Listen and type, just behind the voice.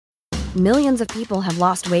Millions of people have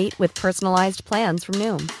lost weight with personalized plans from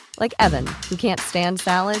Noom. Like Evan, who can't stand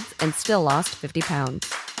salads and still lost 50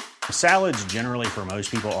 pounds. Salads generally for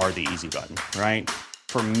most people are the easy button, right?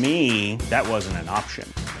 For me, that wasn't an option.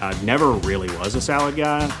 I never really was a salad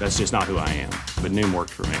guy. That's just not who I am. But Noom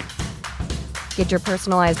worked for me. Get your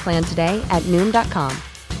personalized plan today at Noom.com.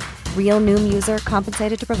 Real Noom user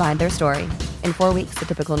compensated to provide their story. In 4 weeks, the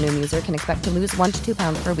typical Noom user can expect to lose 1 to 2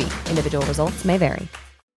 pounds per week. Individual results may vary.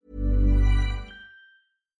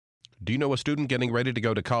 Do you know a student getting ready to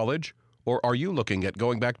go to college? Or are you looking at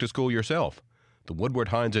going back to school yourself? The Woodward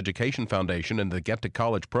Hines Education Foundation and the Get to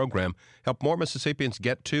College program help more Mississippians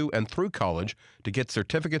get to and through college to get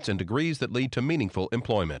certificates and degrees that lead to meaningful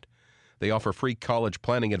employment. They offer free college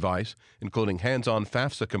planning advice, including hands-on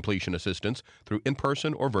FAFSA completion assistance through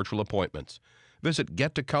in-person or virtual appointments. Visit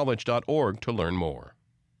gettocollege.org to learn more.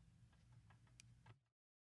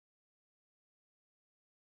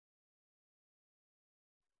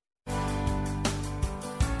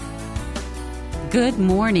 Good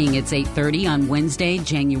morning. It's 8:30 on Wednesday,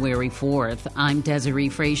 January 4th. I'm Desiree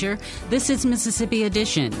Frazier. This is Mississippi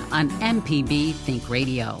Edition on MPB Think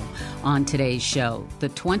Radio. On today's show, the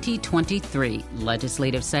 2023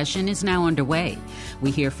 legislative session is now underway.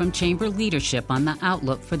 We hear from chamber leadership on the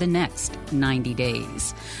outlook for the next 90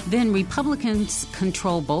 days. Then Republicans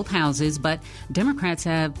control both houses, but Democrats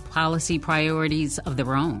have policy priorities of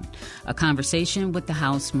their own. A conversation with the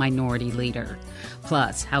House Minority Leader.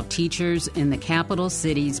 Plus, how teachers in the capital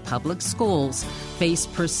city's public schools face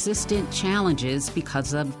persistent challenges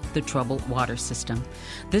because of the troubled water system.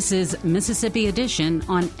 This is Mississippi Edition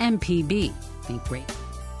on MPB Think Radio.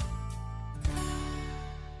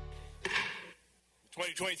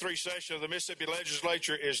 2023 session of the Mississippi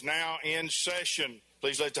Legislature is now in session.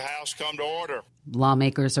 Please let the House come to order.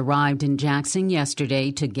 Lawmakers arrived in Jackson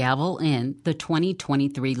yesterday to gavel in the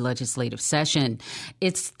 2023 legislative session.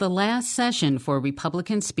 It's the last session for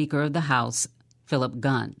Republican Speaker of the House, Philip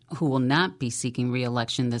Gunn, who will not be seeking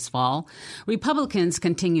re-election this fall. Republicans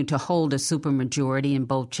continue to hold a supermajority in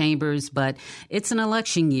both chambers, but it's an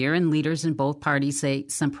election year, and leaders in both parties say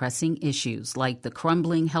some pressing issues, like the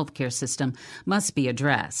crumbling healthcare system, must be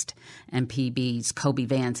addressed. MPB's Kobe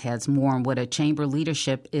Vance has more on what a chamber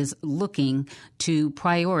leadership is looking to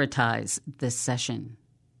prioritize this session.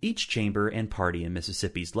 Each chamber and party in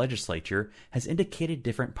Mississippi's legislature has indicated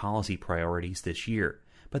different policy priorities this year,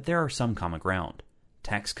 but there are some common ground: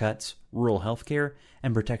 tax cuts, rural health care,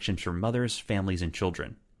 and protections for mothers, families, and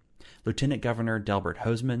children. Lieutenant Governor Delbert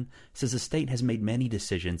Hosemann says the state has made many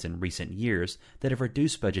decisions in recent years that have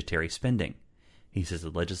reduced budgetary spending. He says the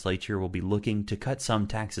legislature will be looking to cut some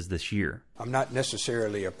taxes this year. I'm not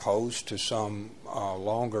necessarily opposed to some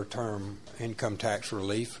longer-term income tax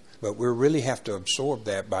relief, but we really have to absorb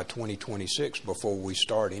that by 2026 before we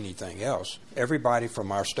start anything else. Everybody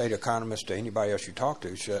from our state economist to anybody else you talk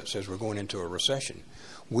to says we're going into a recession.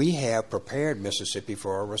 We have prepared Mississippi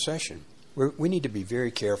for a recession. We need to be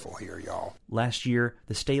very careful here, y'all. Last year,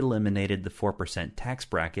 the state eliminated the 4% tax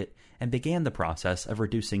bracket and began the process of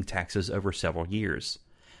reducing taxes over several years.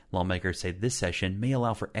 Lawmakers say this session may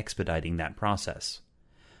allow for expediting that process.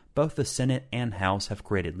 Both the Senate and House have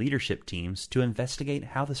created leadership teams to investigate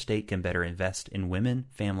how the state can better invest in women,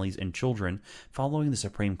 families, and children following the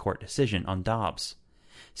Supreme Court decision on Dobbs.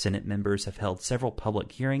 Senate members have held several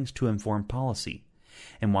public hearings to inform policy.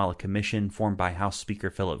 And while a commission formed by House Speaker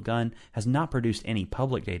Philip Gunn has not produced any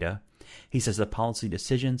public data, he says the policy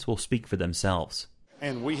decisions will speak for themselves.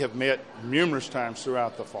 And we have met numerous times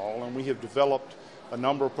throughout the fall, and we have developed a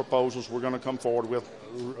number of proposals we're going to come forward with: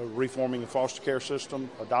 reforming the foster care system,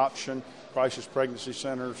 adoption, crisis pregnancy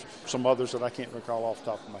centers, some others that I can't recall off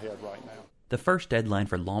the top of my head right now. The first deadline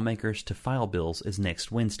for lawmakers to file bills is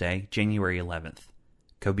next Wednesday, January 11th.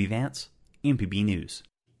 Kobe Vance, MPB News.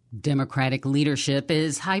 Democratic leadership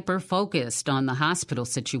is hyper-focused on the hospital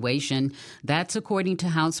situation. That's according to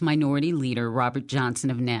House Minority Leader Robert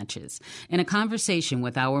Johnson of Natchez. In a conversation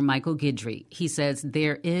with our Michael Guidry, he says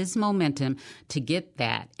there is momentum to get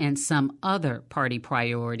that and some other party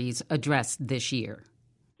priorities addressed this year.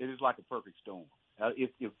 It is like a perfect storm.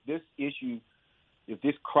 If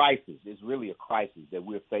this crisis is really a crisis that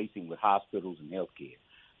we're facing with hospitals and healthcare,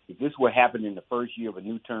 if this were happening in the first year of a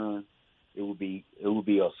new term, it would be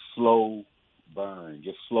a slow burn,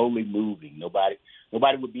 just slowly moving. Nobody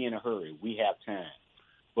would be in a hurry. We have time.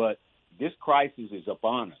 But this crisis is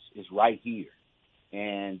upon us. It's right here.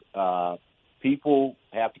 And people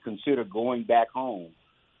have to consider going back home,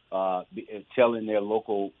 telling their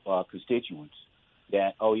local constituents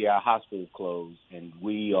that, oh, yeah, our hospital closed, and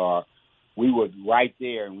we were right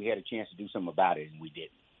there, and we had a chance to do something about it, and we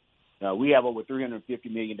didn't. We have over $350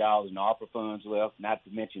 million in ARPA funds left, not to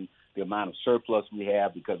mention the amount of surplus we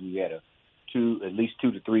have because we had at least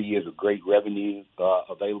 2 to 3 years of great revenue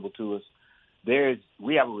available to us.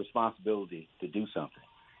 We have a responsibility to do something.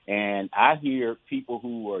 And I hear people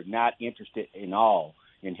who are not interested in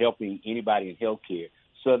helping anybody in healthcare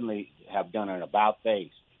suddenly have done an about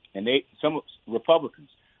face. And some Republicans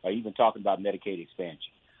are even talking about Medicaid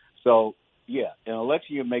expansion. So, yeah, an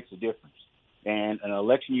election year makes a difference. And an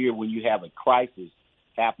election year when you have a crisis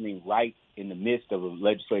happening right in the midst of a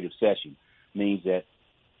legislative session means that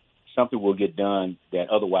something will get done that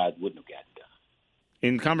otherwise wouldn't have gotten done.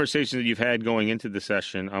 In conversations that you've had going into the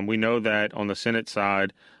session, we know that on the Senate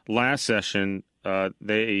side, last session,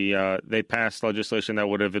 they passed legislation that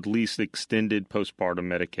would have at least extended postpartum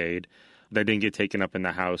Medicaid. That didn't get taken up in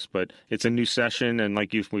the House, but it's a new session, and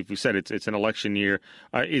like we've said, it's an election year.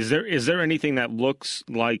 Is there anything that looks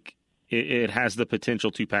like it has the potential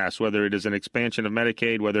to pass, whether it is an expansion of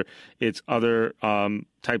Medicaid, whether it's other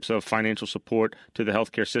types of financial support to the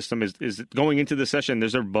healthcare system? Is it going into the session,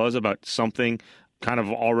 is there buzz about something kind of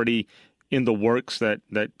already in the works that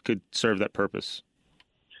could serve that purpose?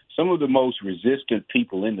 Some of the most resistant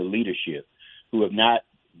people in the leadership who have not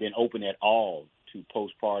been open at all to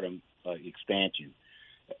postpartum expansion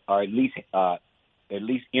are at least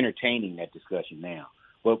entertaining that discussion now.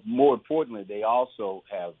 But more importantly, they also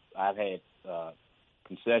I've had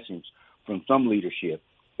concessions from some leadership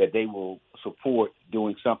that they will support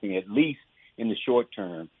doing something at least in the short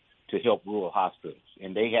term to help rural hospitals.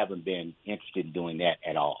 And they haven't been interested in doing that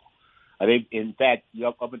at all. In fact,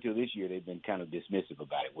 up until this year, they've been kind of dismissive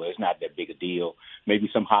about it. Well, it's not that big a deal. Maybe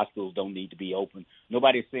some hospitals don't need to be open.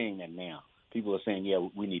 Nobody's saying that now. People are saying, yeah,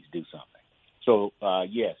 we need to do something. So,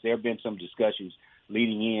 yes, there have been some discussions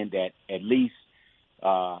leading in that at least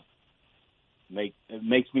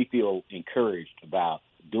makes me feel encouraged about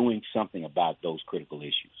doing something about those critical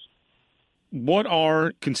issues. What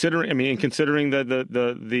are considering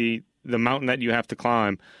the mountain that you have to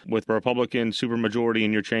climb with Republican supermajority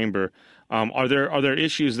in your chamber? Are there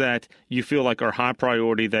issues that you feel like are high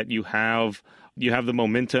priority that you have the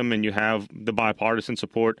momentum and you have the bipartisan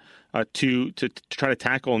support to try to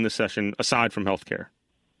tackle in this session aside from healthcare?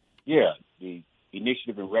 Yeah, the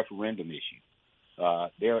initiative and referendum issue.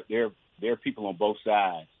 There are people on both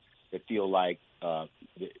sides that feel like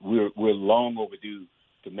we're long overdue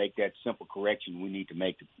to make that simple correction we need to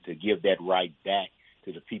make to give that right back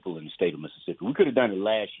to the people in the state of Mississippi. We could have done it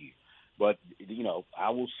last year, but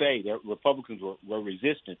I will say that Republicans were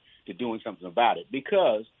resistant to doing something about it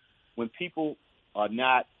because when people are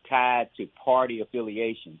not tied to party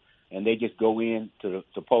affiliation and they just go in to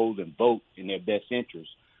polls and vote in their best interest,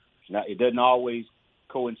 it doesn't always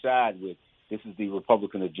coincide with this is the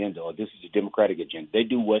Republican agenda or this is the Democratic agenda. They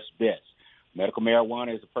do what's best. Medical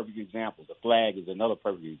marijuana is a perfect example. The flag is another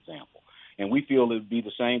perfect example. And we feel it would be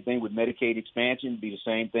the same thing with Medicaid expansion, be the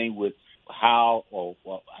same thing with how or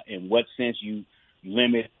in what sense you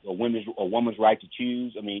limit a woman's right to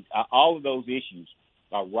choose. I mean, all of those issues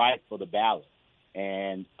are ripe for the ballot.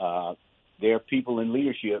 And there are people in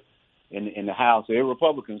leadership in the House, there are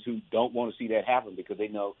Republicans who don't want to see that happen because they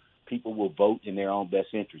know people will vote in their own best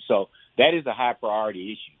interest. So that is a high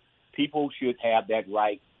priority issue. People should have that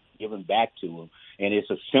right given back to them. And it's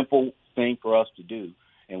a simple thing for us to do,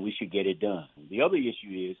 and we should get it done. The other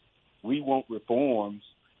issue is we want reforms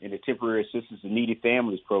in the Temporary Assistance to Needy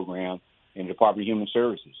Families program in the Department of Human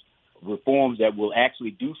Services, reforms that will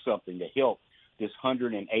actually do something to help this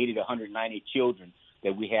 180 to 190 children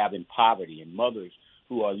that we have in poverty and mothers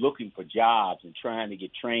who are looking for jobs and trying to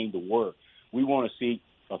get trained to work. We want to see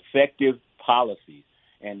effective policies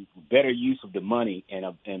and better use of the money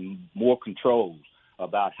and more controls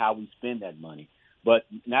about how we spend that money, but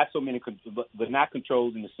not not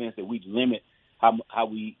controls in the sense that we limit how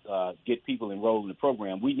we get people enrolled in the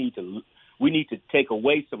program. We need to take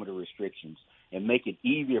away some of the restrictions and make it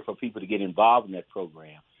easier for people to get involved in that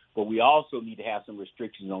program. But we also need to have some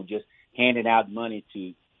restrictions on just handing out money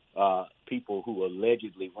to people who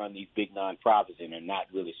allegedly run these big nonprofits and are not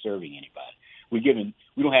really serving anybody. We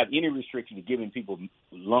don't have any restriction to giving people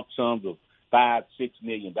lump sums of $5-6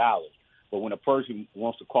 million. But when a person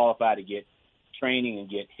wants to qualify to get training and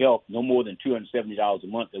get help, no more than $270 a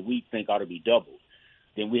month that we think ought to be doubled,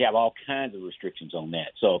 then we have all kinds of restrictions on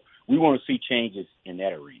that. So we want to see changes in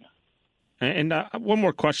that arena. And one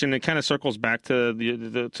more question. It kind of circles back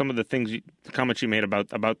to some of the comments you made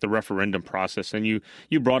about the referendum process. And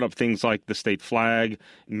you brought up things like the state flag,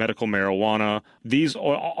 medical marijuana.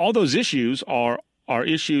 All those issues are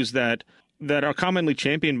issues that are commonly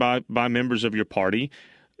championed by members of your party.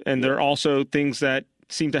 And there are also things that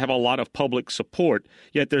seem to have a lot of public support,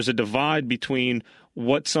 yet there's a divide between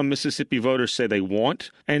what some Mississippi voters say they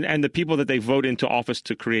want and the people that they vote into office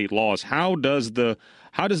to create laws. How does the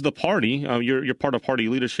party, you're part of party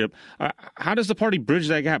leadership, how does the party bridge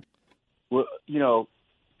that gap? Well,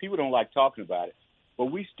 people don't like talking about it, but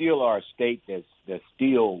we still are a state that's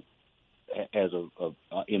still as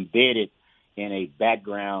embedded in a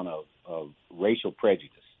background of racial prejudice.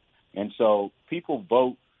 And so people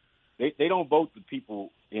vote, they don't vote for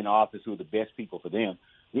people in office who are the best people for them.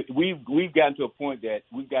 We've gotten to a point that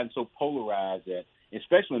we've gotten so polarized that,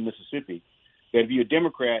 especially in Mississippi, that if you're a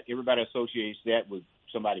Democrat, everybody associates that with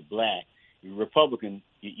somebody black. You're a Republican,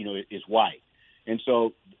 is white. And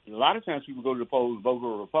so a lot of times people go to the polls and vote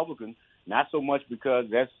for a Republican, not so much because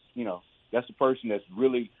that's the person that's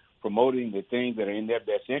really promoting the things that are in their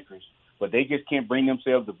best interest, but they just can't bring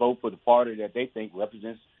themselves to vote for the party that they think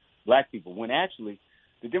represents black people. When actually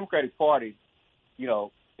the Democratic Party,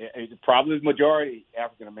 it's probably the majority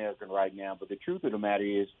African American right now, but the truth of the matter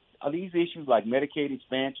is, are these issues like Medicaid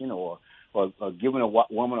expansion or giving a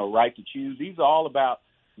woman a right to choose? These are all about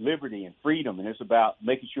liberty and freedom, and it's about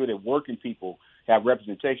making sure that working people have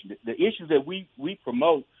representation. The issues that we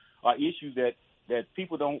promote are issues that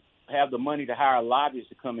people don't have the money to hire lobbyists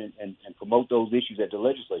to come in and promote those issues at the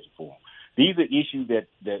legislature for them. These are issues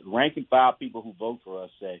that rank and file people who vote for us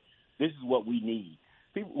say, this is what we need.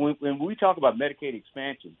 People, when we talk about Medicaid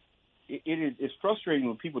expansion, it's frustrating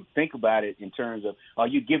when people think about it in terms of, are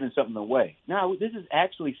you giving something away? No, this is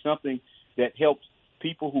actually something that helps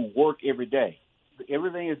people who work every day.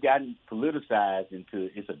 Everything has gotten politicized into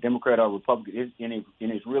it's a Democrat or Republican, and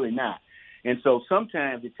it's really not. And so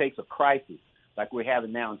sometimes it takes a crisis like we're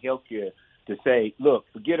having now in healthcare to say, look,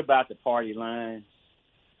 forget about the party lines.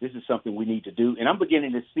 This is something we need to do. And I'm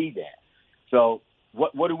beginning to see that. So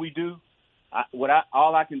what do?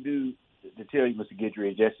 All I can do to tell you, Mr.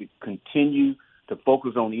 Guidry, is just to continue to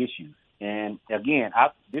focus on the issues. And again,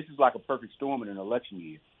 this is like a perfect storm in an election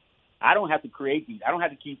year. I don't have to create these. I don't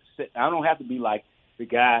have to be like the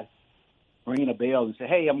guy ringing a bell and say,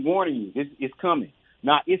 hey, I'm warning you. It's coming.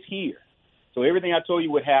 No, it's here. So everything I told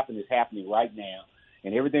you would happen is happening right now.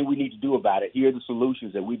 And everything we need to do about it, here are the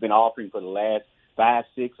solutions that we've been offering for the last 5,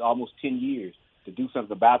 6, almost 10 years to do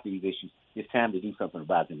something about these issues. It's time to do something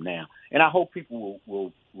about them now. And I hope people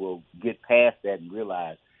will get past that and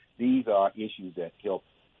realize these are issues that help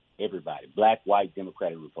everybody, black, white,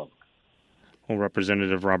 Democrat, and Republican. Well,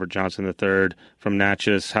 Representative Robert Johnson III from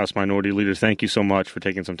Natchez, House Minority Leader, thank you so much for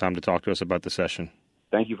taking some time to talk to us about the session.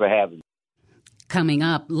 Thank you for having me. Coming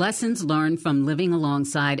up, lessons learned from living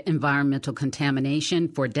alongside environmental contamination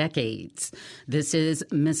for decades. This is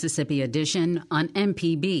Mississippi Edition on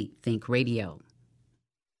MPB Think Radio.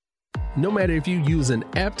 No matter if you use an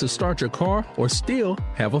app to start your car or still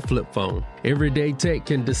have a flip phone, Everyday Tech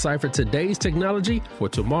can decipher today's technology for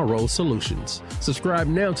tomorrow's solutions. Subscribe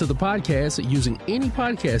now to the podcast using any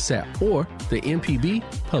podcast app or the MPB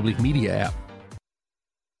Public Media app.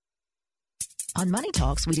 On Money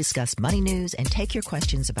Talks, we discuss money news and take your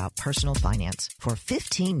questions about personal finance. For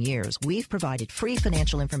 15 years, we've provided free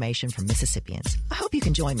financial information for Mississippians. I hope you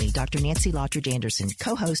can join me, Dr. Nancy Lottridge Anderson,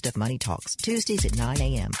 co-host of Money Talks, Tuesdays at 9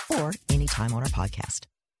 a.m. or anytime on our podcast.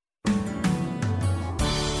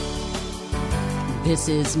 This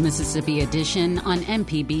is Mississippi Edition on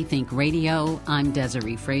MPB Think Radio. I'm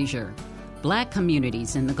Desiree Frazier. Black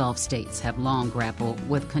communities in the Gulf states have long grappled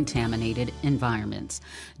with contaminated environments.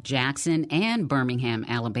 Jackson and Birmingham,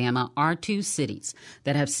 Alabama, are two cities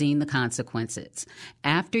that have seen the consequences.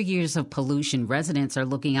 After years of pollution, residents are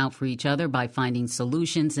looking out for each other by finding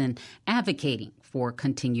solutions and advocating for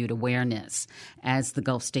continued awareness. As the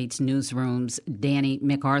Gulf States Newsroom's Danny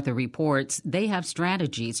MacArthur reports, they have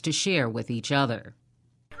strategies to share with each other.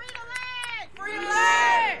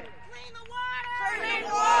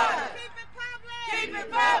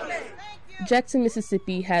 Jackson,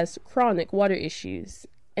 Mississippi has chronic water issues,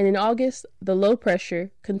 and in August, the low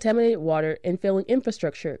pressure, contaminated water, and failing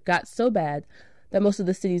infrastructure got so bad that most of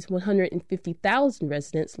the city's 150,000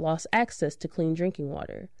 residents lost access to clean drinking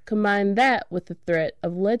water. Combine that with the threat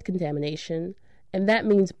of lead contamination, and that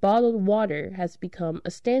means bottled water has become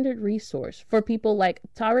a standard resource for people like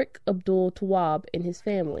Tariq Abdul Tawab and his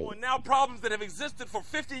family. Well, now problems that have existed for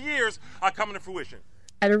 50 years are coming to fruition.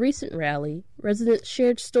 At a recent rally, residents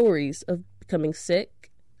shared stories of becoming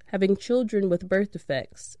sick, having children with birth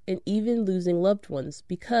defects, and even losing loved ones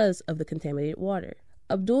because of the contaminated water.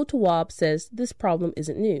 Abdul Tawab says this problem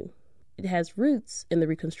isn't new. It has roots in the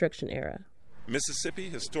Reconstruction era. Mississippi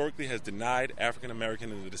historically has denied African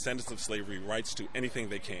American and the descendants of slavery rights to anything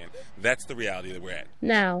they can. That's the reality that we're at.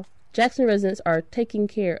 Now, Jackson residents are taking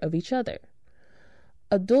care of each other.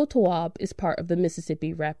 Abdul Tawwab is part of the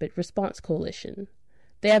Mississippi Rapid Response Coalition.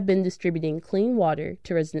 They have been distributing clean water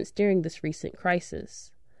to residents during this recent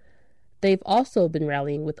crisis. They've also been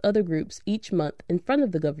rallying with other groups each month in front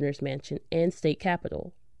of the governor's mansion and state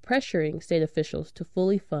capitol, pressuring state officials to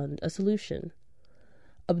fully fund a solution.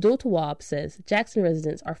 Abdul Tawwab says Jackson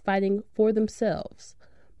residents are fighting for themselves,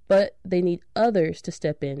 but they need others to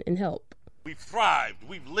step in and help. We've thrived,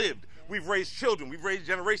 we've lived, we've raised children, we've raised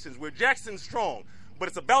generations. We're Jackson strong, but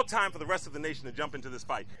it's about time for the rest of the nation to jump into this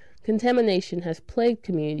fight. Contamination has plagued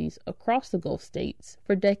communities across the Gulf states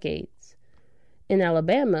for decades. In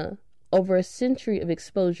Alabama, over a century of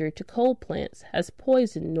exposure to coal plants has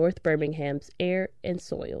poisoned North Birmingham's air and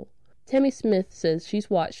soil. Tammy Smith says she's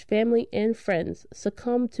watched family and friends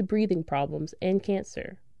succumb to breathing problems and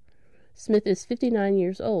cancer. Smith is 59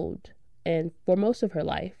 years old, and for most of her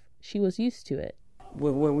life, she was used to it.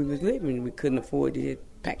 Well, where we was living, we couldn't afford to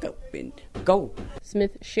pack up and go.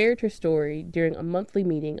 Smith shared her story during a monthly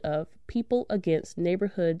meeting of People Against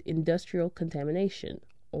Neighborhood Industrial Contamination,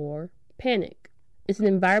 or PANIC. It's an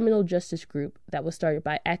environmental justice group that was started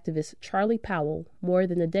by activist Charlie Powell more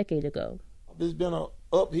than a decade ago. It's been an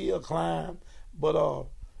uphill climb, but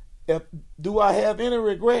do I have any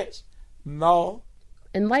regrets? No.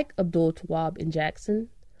 And like Abdul Tawwab in Jackson,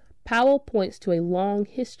 Powell points to a long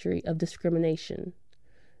history of discrimination.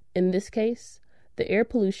 In this case, the air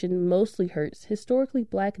pollution mostly hurts historically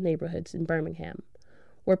black neighborhoods in Birmingham,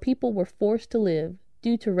 where people were forced to live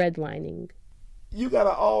due to redlining. You got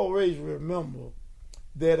to always remember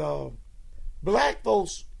that black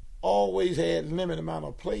folks always had a limited amount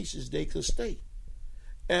of places they could stay.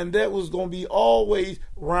 And that was going to be always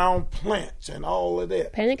round plants and all of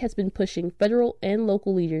that. PANIC has been pushing federal and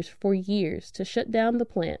local leaders for years to shut down the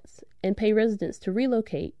plants and pay residents to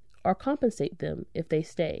relocate or compensate them if they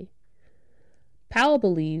stay. Powell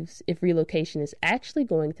believes if relocation is actually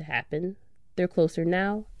going to happen, they're closer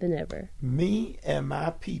now than ever. Me and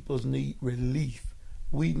my peoples need relief.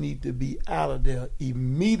 We need to be out of there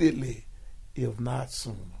immediately, if not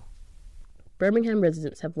sooner. Birmingham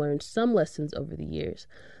residents have learned some lessons over the years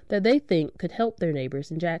that they think could help their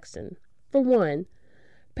neighbors in Jackson. For one,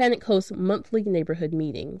 PANIC hosts monthly neighborhood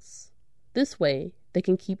meetings. This way, they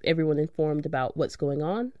can keep everyone informed about what's going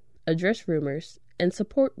on, address rumors, and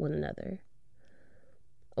support one another.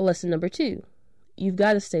 Lesson number 2, you've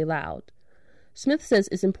got to stay loud. Smith says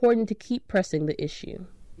it's important to keep pressing the issue.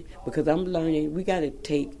 Because I'm learning we got to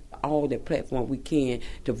take all the platform we can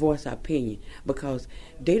to voice our opinion, because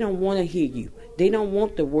they don't want to hear you. They don't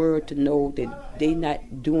want the world to know that they're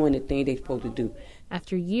not doing the thing they're supposed to do.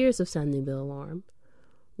 After years of sounding the alarm,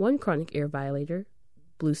 one chronic air violator,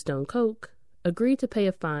 Bluestone Coke, agreed to pay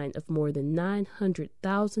a fine of more than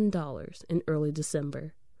 $900,000 in early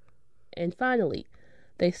December. And finally,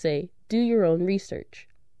 they say, do your own research.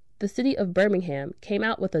 The city of Birmingham came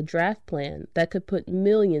out with a draft plan that could put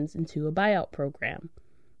millions into a buyout program.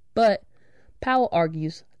 But Powell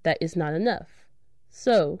argues that is not enough.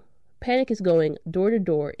 So, PANIC is going door to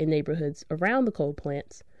door in neighborhoods around the coal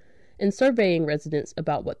plants and surveying residents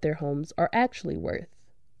about what their homes are actually worth.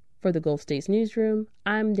 For the Gulf States Newsroom,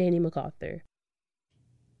 I'm Danny MacArthur.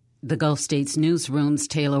 The Gulf States Newsroom's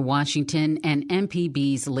Taylor Washington and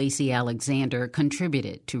MPB's Lacey Alexander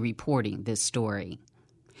contributed to reporting this story.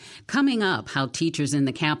 Coming up, how teachers in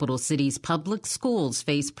the capital city's public schools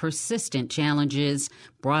face persistent challenges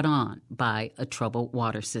brought on by a troubled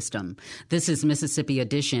water system. This is Mississippi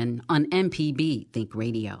Edition on MPB Think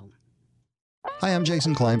Radio. Hi, I'm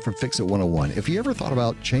Jason Klein from Fix It 101. If you ever thought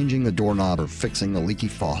about changing a doorknob or fixing a leaky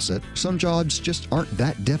faucet, some jobs just aren't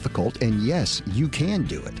that difficult, and yes, you can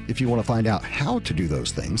do it. If you want to find out how to do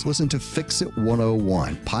those things, listen to Fix It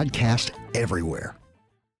 101, podcast everywhere.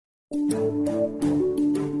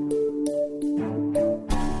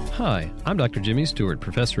 Hi, I'm Dr. Jimmy Stewart,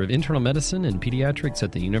 Professor of Internal Medicine and Pediatrics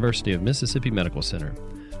at the University of Mississippi Medical Center.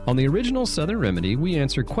 On the original Southern Remedy, we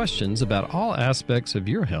answer questions about all aspects of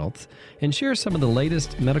your health and share some of the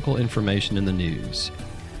latest medical information in the news.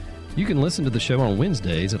 You can listen to the show on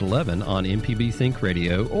Wednesdays at 11 on MPB Think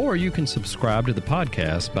Radio, or you can subscribe to the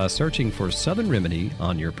podcast by searching for Southern Remedy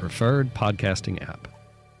on your preferred podcasting app.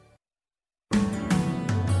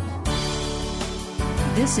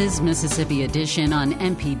 This is Mississippi Edition on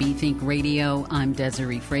MPB Think Radio. I'm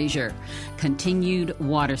Desiree Frazier. Continued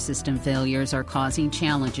water system failures are causing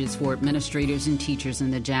challenges for administrators and teachers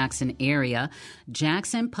in the Jackson area.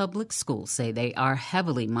 Jackson Public Schools say they are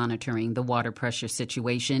heavily monitoring the water pressure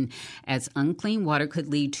situation, as unclean water could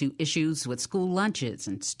lead to issues with school lunches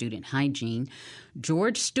and student hygiene.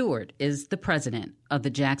 George Stewart is the president of the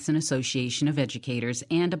Jackson Association of Educators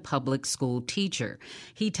and a public school teacher.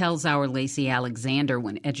 He tells our Lacey Alexander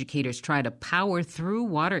when educators try to power through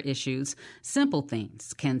water issues, simple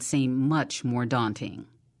things can seem much more daunting.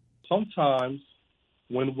 Sometimes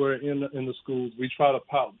when we're in the schools, we try to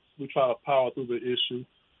power through the issue.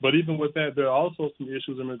 But even with that, there are also some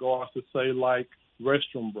issues in regards to, say, like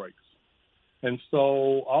restroom breaks. And so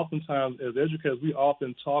oftentimes as educators, we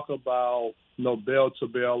often talk about,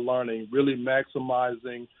 bell-to-bell learning, really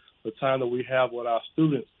maximizing the time that we have with our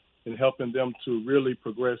students and helping them to really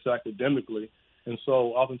progress academically. And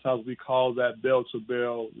so oftentimes we call that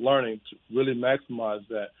bell-to-bell learning to really maximize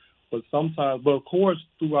that. But of course,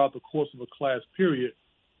 throughout the course of a class period,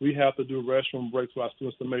 we have to do restroom breaks for our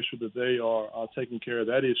students to make sure that they are taking care of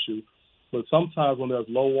that issue. But sometimes when there's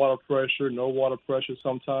low water pressure, no water pressure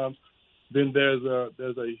sometimes, then there's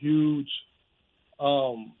a huge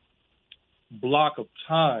block of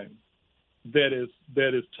time that is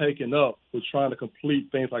taken up with trying to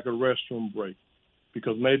complete things like a restroom break,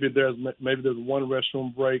 because maybe there's one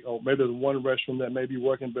restroom break, or maybe there's one restroom that may be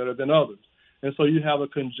working better than others, and so you have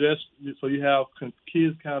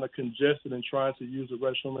kids kind of congested and trying to use the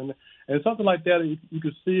restroom, and something like that, you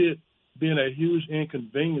could see it being a huge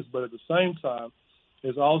inconvenience, but at the same time,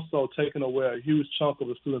 it's also taking away a huge chunk of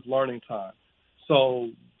the student's learning time. So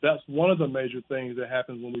that's one of the major things that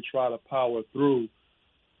happens when we try to power through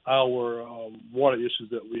our water issues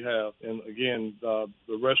that we have. And again, the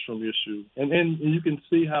restroom issue. And you can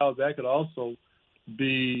see how that could also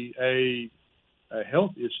be a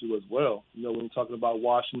health issue as well, when you're talking about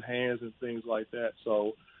washing hands and things like that.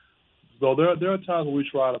 So there are times when we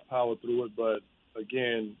try to power through it, but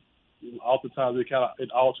again, oftentimes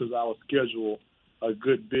it alters our schedule a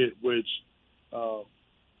good bit, which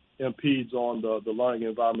impedes on the learning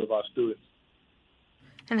environment of our students.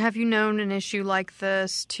 And have you known an issue like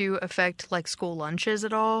this to affect like school lunches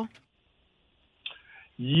at all?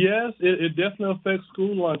 Yes, it definitely affects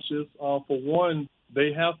school lunches. For one,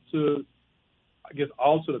 they have to,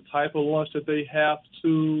 alter the type of lunch that they have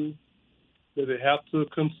to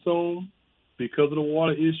consume because of the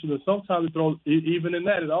water issue. And sometimes even in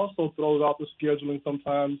that, it also throws out the scheduling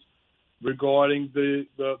sometimes regarding the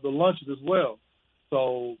lunches as well.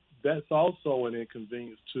 So that's also an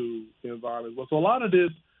inconvenience to the environment. So a lot of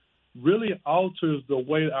this really alters the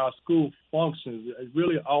way our school functions. It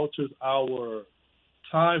really alters our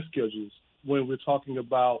time schedules when we're talking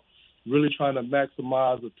about really trying to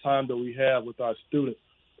maximize the time that we have with our students.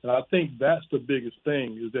 And I think that's the biggest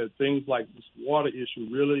thing, is that things like this water issue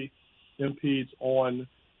really impedes on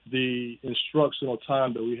the instructional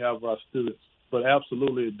time that we have with our students. But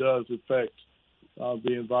absolutely it does affect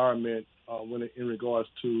the environment in regards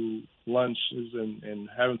to lunches and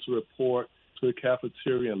having to report to the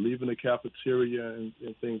cafeteria and leaving the cafeteria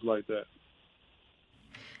and things like that.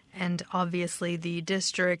 And obviously the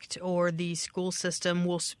district or the school system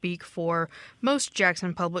will speak for most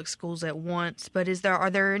Jackson Public Schools at once, but are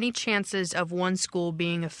there any chances of one school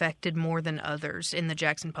being affected more than others in the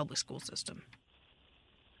Jackson Public School system?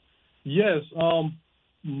 Yes.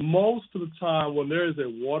 Most of the time when there is a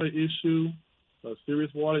water issue, a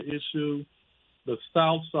serious water issue, the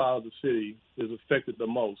south side of the city is affected the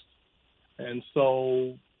most. And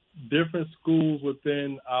so different schools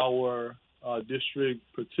within our district,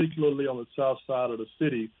 particularly on the south side of the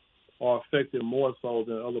city, are affected more so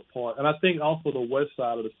than other parts. And I think also the west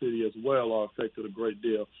side of the city as well are affected a great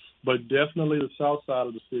deal. But definitely the south side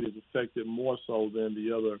of the city is affected more so than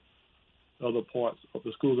the other parts of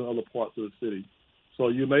the schools in other parts of the city. So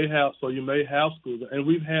you may have schools, and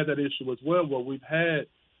we've had that issue as well, where we've had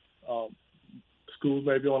schools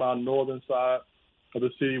maybe on our northern side of the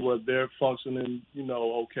city where they're functioning,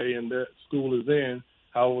 okay, and their school is in.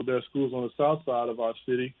 However, there are schools on the south side of our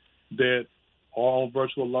city that are on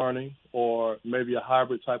virtual learning or maybe a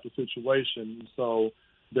hybrid type of situation. So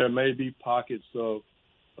there may be pockets of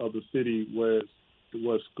the city where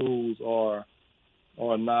schools are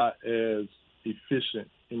not as efficient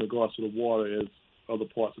in regards to the water as other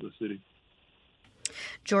parts of the city.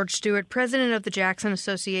 George Stewart, president of the Jackson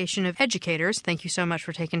Association of Educators, thank you so much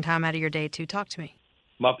for taking time out of your day to talk to me.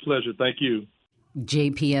 My pleasure. Thank you.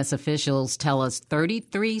 JPS officials tell us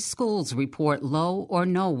 33 schools report low or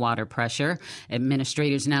no water pressure.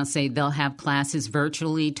 Administrators now say they'll have classes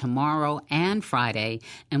virtually tomorrow and Friday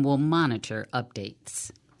and will monitor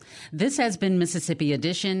updates. This has been Mississippi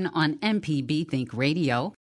Edition on MPB Think Radio.